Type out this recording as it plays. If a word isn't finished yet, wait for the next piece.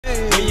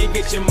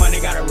get your money,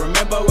 gotta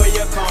remember where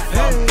you come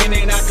from. In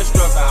and out the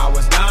struggle, I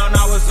was down,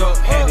 I was up.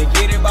 Had to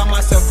get it by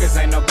myself, cause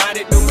ain't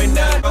nobody do me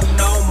nothing.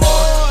 No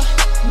more,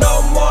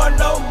 no more,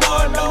 no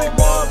more, no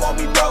more. Won't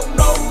be broke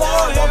no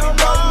more, won't be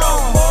broke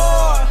no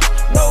more.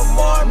 No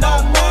more,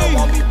 no more,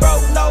 won't be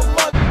broke no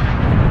more.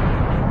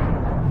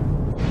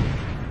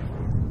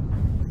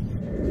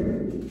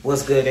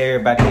 What's good,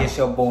 everybody? It's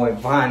your boy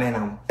Vaughn, and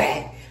I'm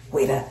back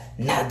with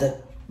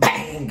another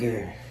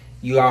banger.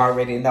 You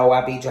already know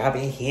I be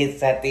dropping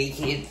hits after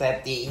hits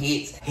after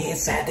hits,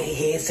 hits after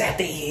hits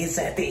after hits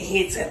after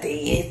hits after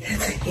hits,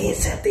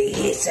 hits after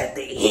hits after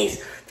hits.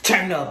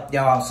 Turn up,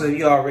 y'all. So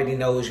you already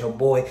know it's your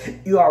boy.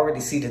 You already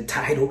see the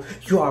title.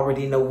 You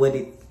already know what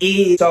it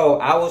is.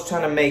 So I was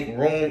trying to make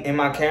room in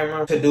my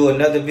camera to do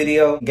another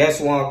video.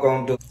 Guess what I'm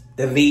gonna do?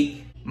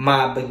 Delete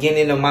my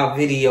beginning of my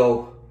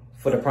video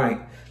for the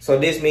prank. So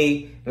this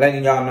me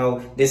letting y'all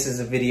know this is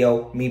a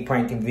video, me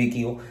pranking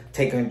Vicky,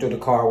 taking her through the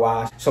car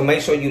wash. So make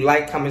sure you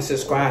like, comment,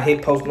 subscribe,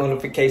 hit post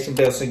notification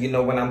bell so you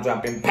know when I'm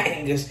dropping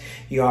bangers.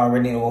 You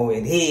already know what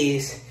it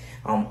is.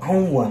 I'm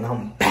on one,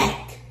 I'm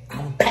back,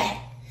 I'm back.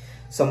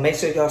 So make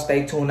sure y'all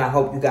stay tuned. I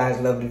hope you guys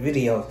love the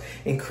videos.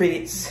 And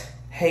critics,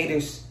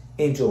 haters,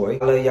 enjoy.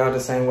 I love y'all the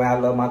same way I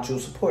love my true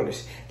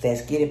supporters.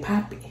 Let's get it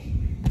poppin'.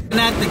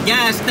 At the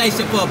gas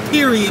station for a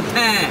period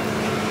pad.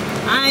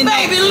 I ain't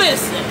Baby,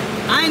 listen.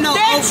 I know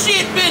that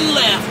shit been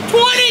left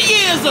 20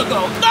 years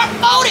ago,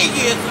 40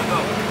 years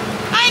ago.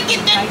 I ain't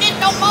get that shit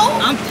no more.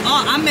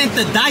 I meant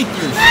the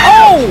diapers.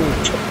 Oh!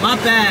 My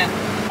bad.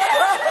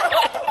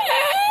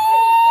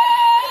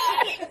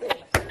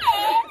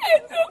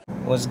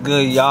 What's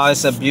good, y'all?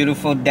 It's a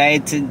beautiful day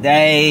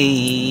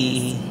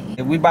today.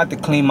 We about to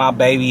clean my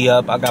baby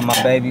up. I got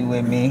my baby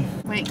with me.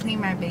 Wait, clean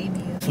my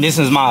baby up. This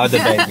is my other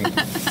baby.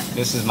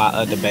 This is my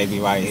other baby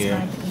right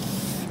here.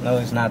 No,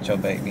 it's not your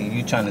baby.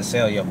 You trying to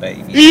sell your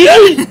baby.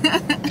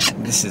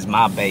 This is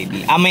my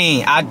baby. I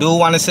mean, I do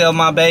want to sell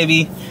my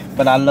baby,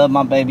 but I love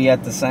my baby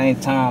at the same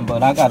time.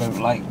 But I gotta,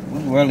 like,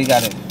 we really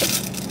gotta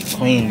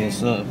clean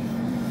this up.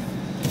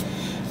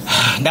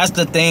 That's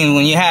the thing,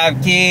 when you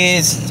have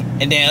kids,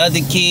 and then other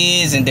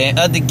kids, and then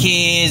other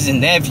kids,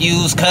 and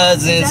nephews,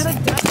 cousins.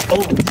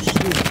 Oh,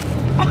 shoot.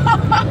 I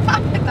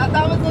thought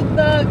that was a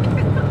thug.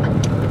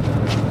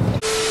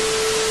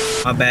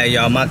 My bad,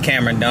 y'all. My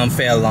camera done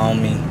fell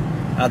on me.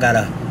 I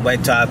gotta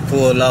wait till I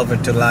pull over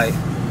to, like,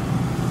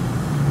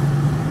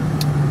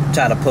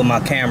 try to put my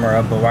camera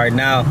up. But right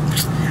now,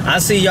 I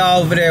see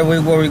y'all over there.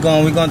 Where we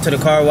going? We going to the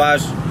car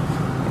wash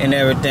and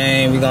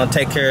everything. We gonna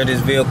take care of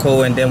this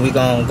vehicle, and then we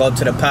gonna go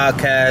to the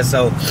podcast.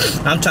 So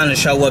I'm trying to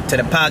show up to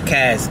the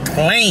podcast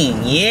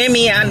clean. You hear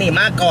me? I need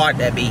my car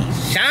to be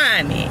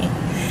shiny.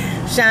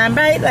 Shine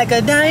bright like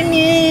a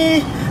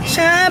diamond.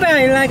 Shine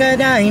bright like a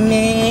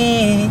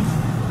diamond.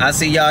 I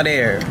see y'all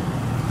there.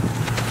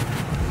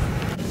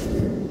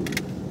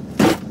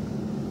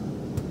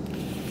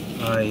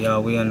 Alright,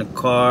 y'all, we on the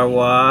car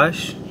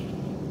wash.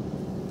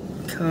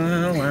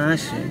 Car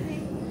washing.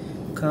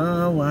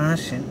 Car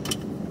washing.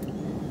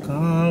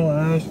 Car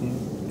washing.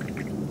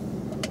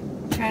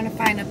 Trying to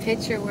find a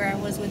picture where I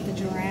was with the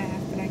giraffe,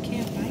 but I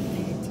can't find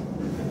it.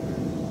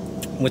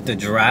 With the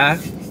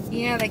giraffe?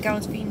 Yeah, like I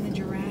was feeding the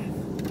giraffe.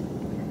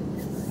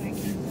 But I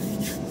can't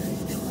find it.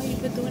 Oh, you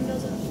put the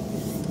windows up?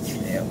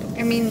 Yeah.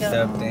 I mean the...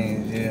 Stuff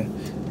things, yeah.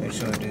 Make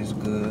sure it is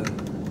good.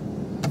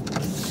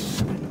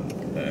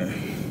 Okay.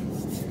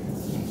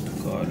 The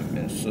car to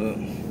mess up.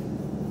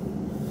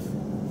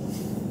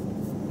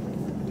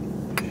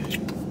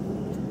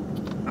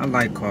 I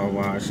like car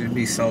wash. It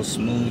be so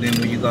smooth and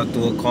when you go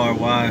through a car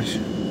wash.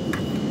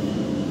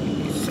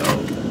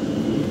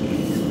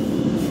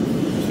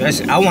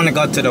 Especially, I want to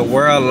go to the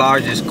world's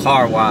largest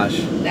car wash.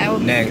 That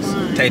would next. Be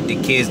fun. Take the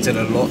kids to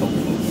the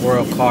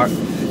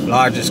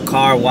largest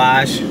car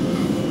wash.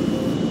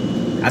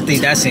 I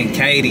think that's in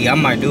Katy. I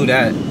might do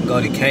that. Go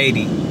to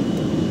Katy. Do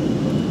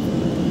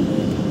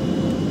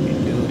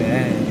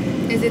that.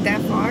 Is it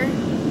that far?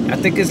 I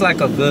think it's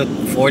like a good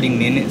 40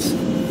 minutes.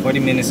 40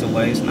 minutes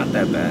away. It's not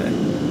that bad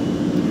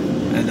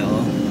at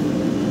all.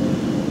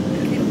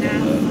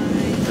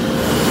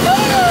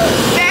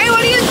 Hey, what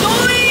are you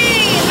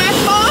doing? My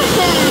phone!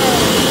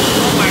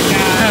 Oh my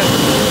god.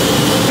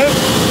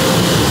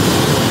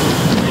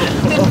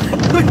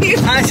 What are you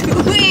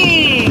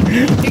doing?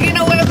 You're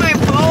gonna whip my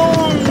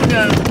phone.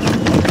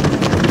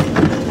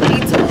 Me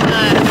too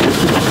much.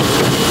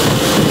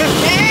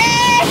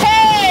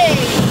 Hey!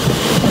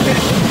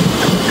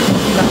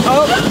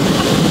 Oh!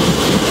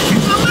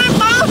 My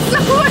phone's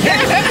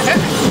somewhere!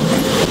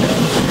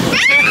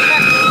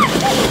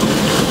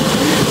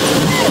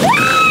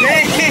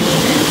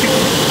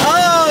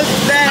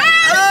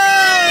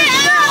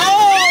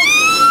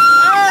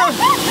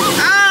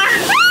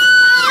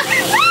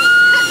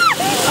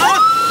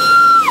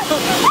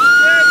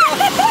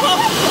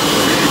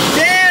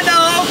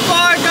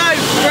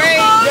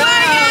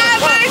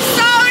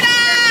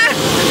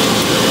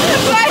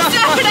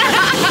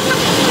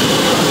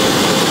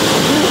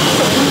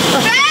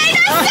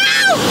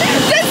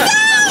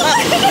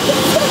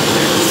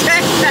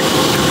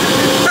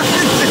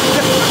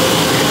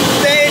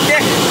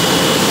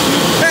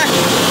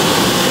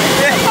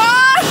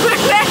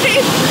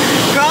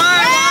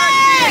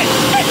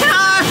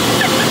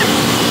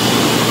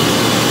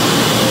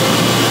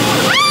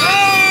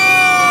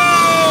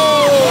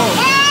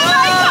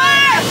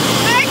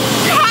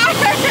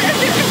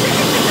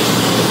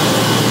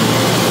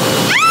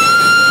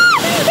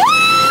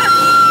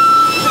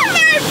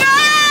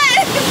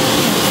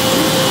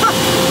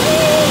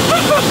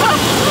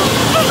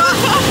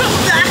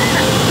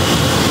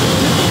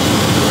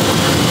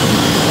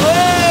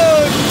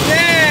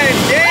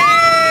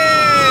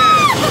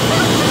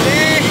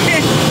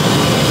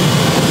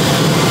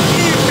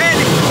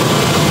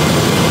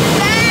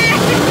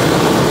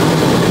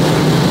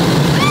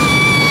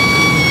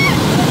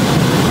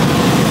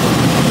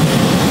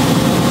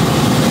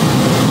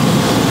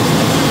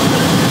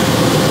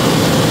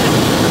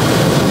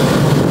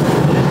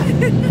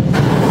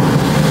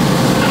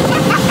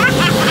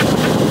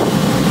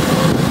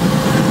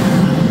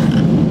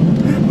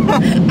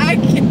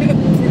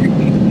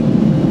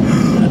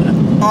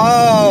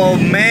 Oh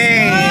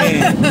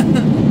man.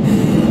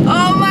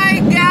 Oh my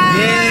god.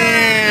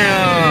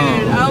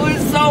 Damn. I was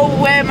so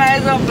wet. Might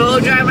as well blow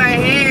dry my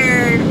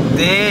hair.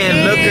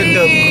 Damn, look at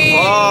the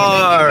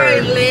car. Look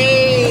at my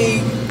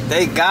leg.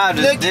 They got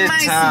us Look this at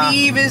my time.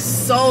 sleeve is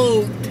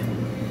soaked.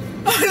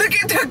 Oh, look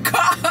at the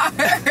car.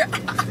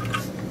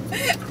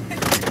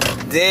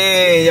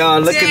 Damn, y'all,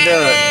 look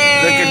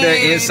at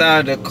the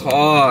inside of the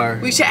car.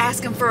 We should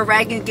ask him for a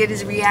rag and get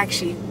his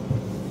reaction.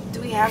 Do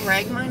we have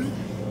rag money?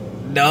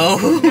 No,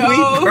 we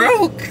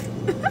broke.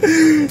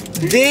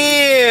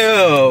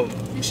 Damn.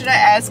 Should I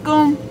ask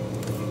him?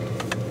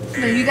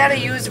 No, you gotta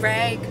use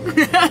rag.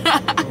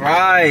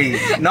 Right.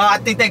 No, I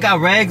think they got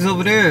rags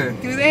over there.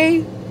 Do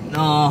they?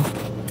 No.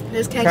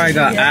 Let's catch Probably his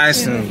gotta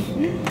ask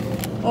reaction.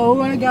 them. Oh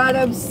my god,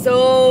 I'm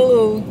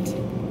soaked.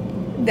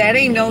 That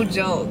ain't no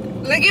joke.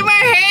 Look at my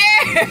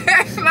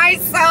hair! My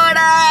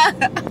soda!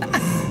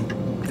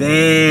 And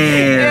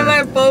Damn.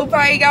 my bow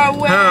probably got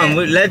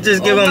wet. Let's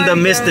just give him the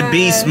Mr.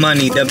 Beast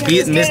money. The Let's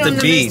get him Mr. the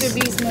Beast. Mr.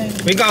 Beast money.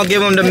 We gonna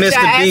give him the Should I Mr.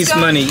 ask Beast him?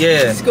 money,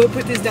 yeah. Let's go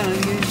put this down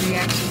and get his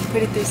reaction.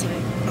 Put it this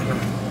way.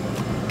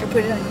 Or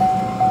put it on you.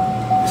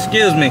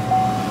 Excuse me.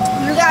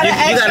 You got an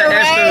You got an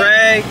extra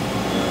rag?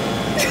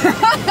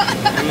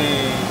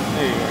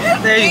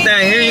 There you go.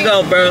 Here you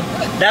go, bro.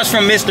 That's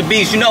from Mr.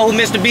 Beast. You know who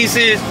Mr. Beast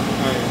is?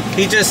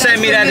 He just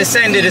sent me that and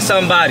sent it to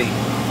somebody.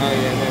 Oh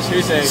yeah, that's what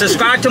he said.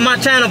 Subscribe to my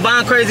channel,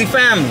 Bond Crazy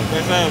Family.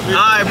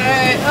 Alright.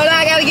 Alright, hold on,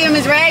 I gotta give him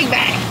his rag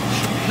back.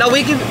 No,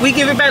 we give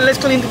it back. Let's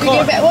clean the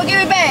car. We'll give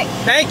it back.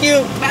 Thank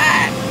you.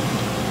 Bye.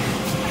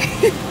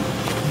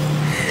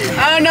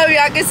 I don't know if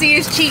y'all can see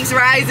his cheeks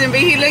rising, but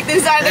he looked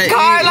inside the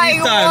car like,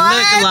 he started what?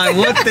 looking like,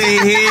 what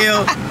the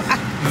hell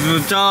is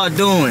what y'all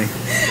doing?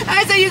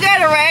 I said, you got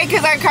a rag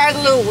because our car's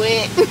a little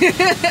wet.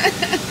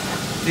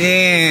 His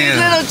Damn.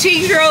 little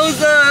cheeks rose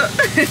up.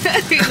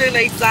 He look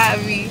like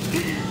Savi.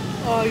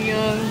 Oh,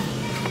 young.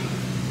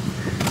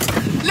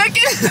 Look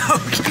at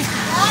Logan.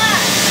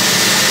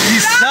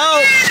 He's so...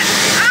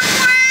 I'm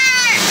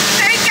wet.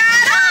 They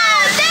got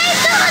us. They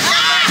took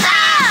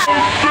us.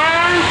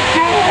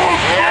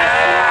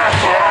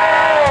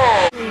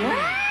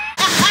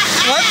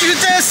 What you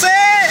just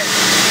said?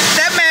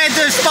 That man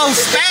just spoke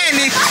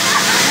Spanish.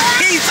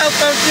 He so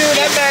confused.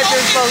 That man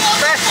just spoke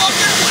Spanish.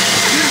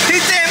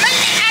 He said, man,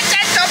 I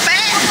just so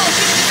bad.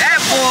 That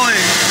boy.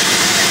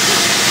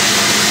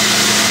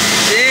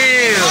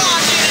 Damn.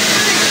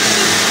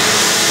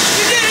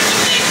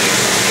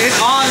 It's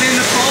all in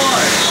the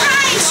car.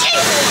 Right,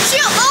 she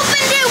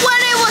opened it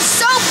when it was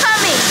so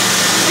coming.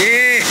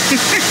 Yeah.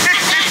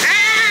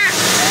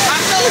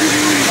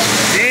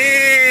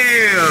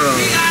 Damn.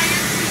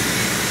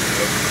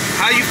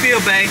 How you feel,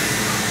 babe?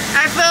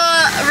 I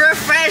feel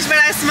refreshed, but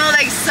I smell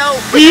like soap.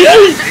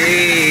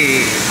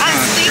 Hey, I'm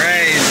stinking.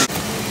 crazy.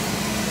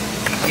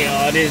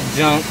 Yeah, all this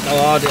junk,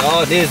 all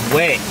this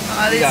wet.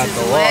 All We this gotta is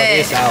throw all wet.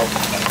 this out.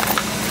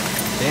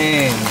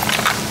 Damn.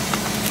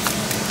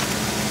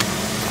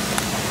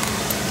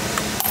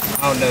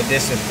 I don't know if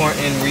this is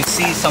important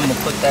receipt, so I'm gonna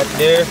put that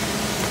there.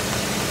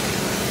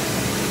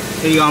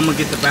 Here you go, I'm gonna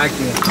get the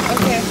vacuum.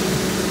 Okay.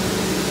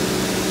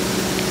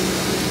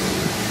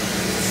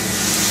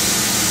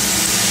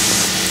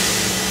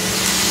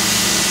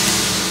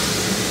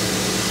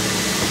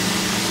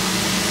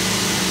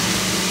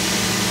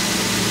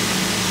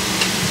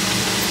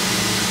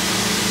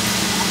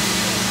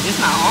 This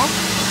not on?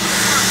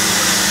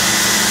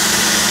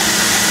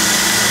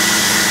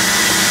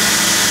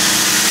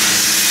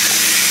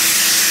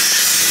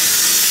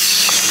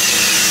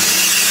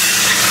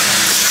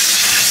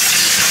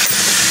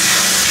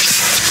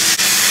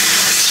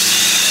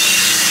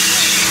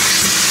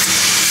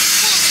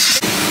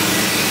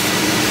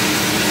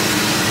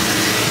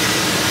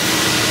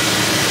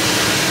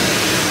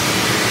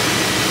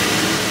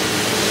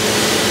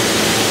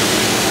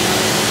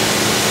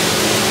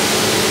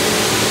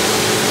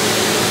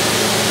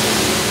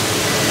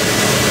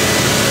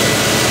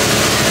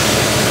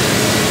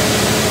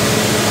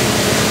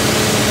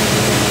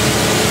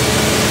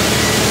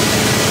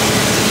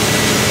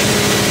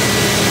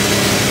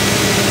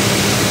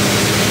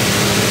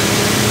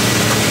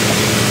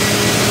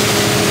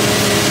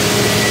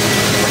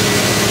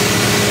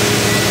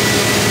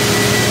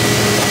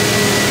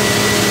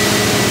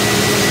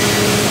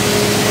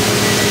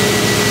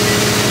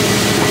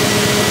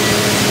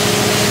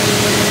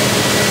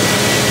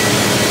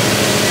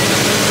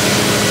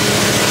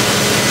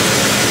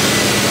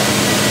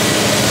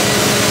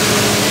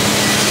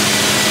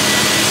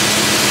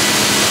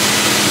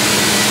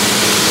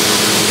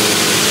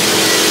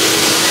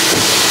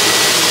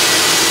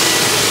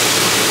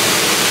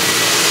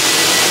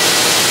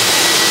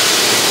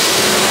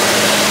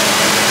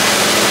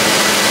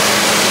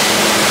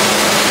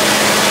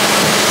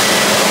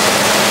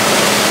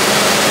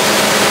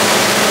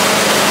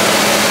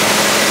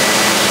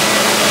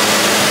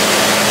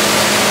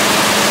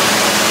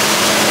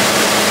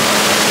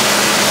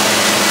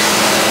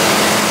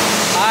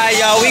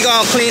 We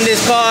gonna clean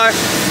this car.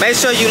 Make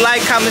sure you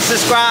like, comment,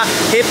 subscribe,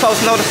 hit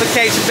post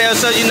notification bell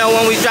so you know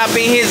when we drop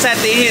in hits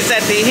after hits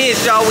after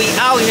hits, y'all. We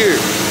out here.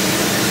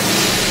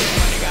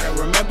 You gotta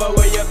remember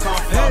where you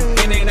come from.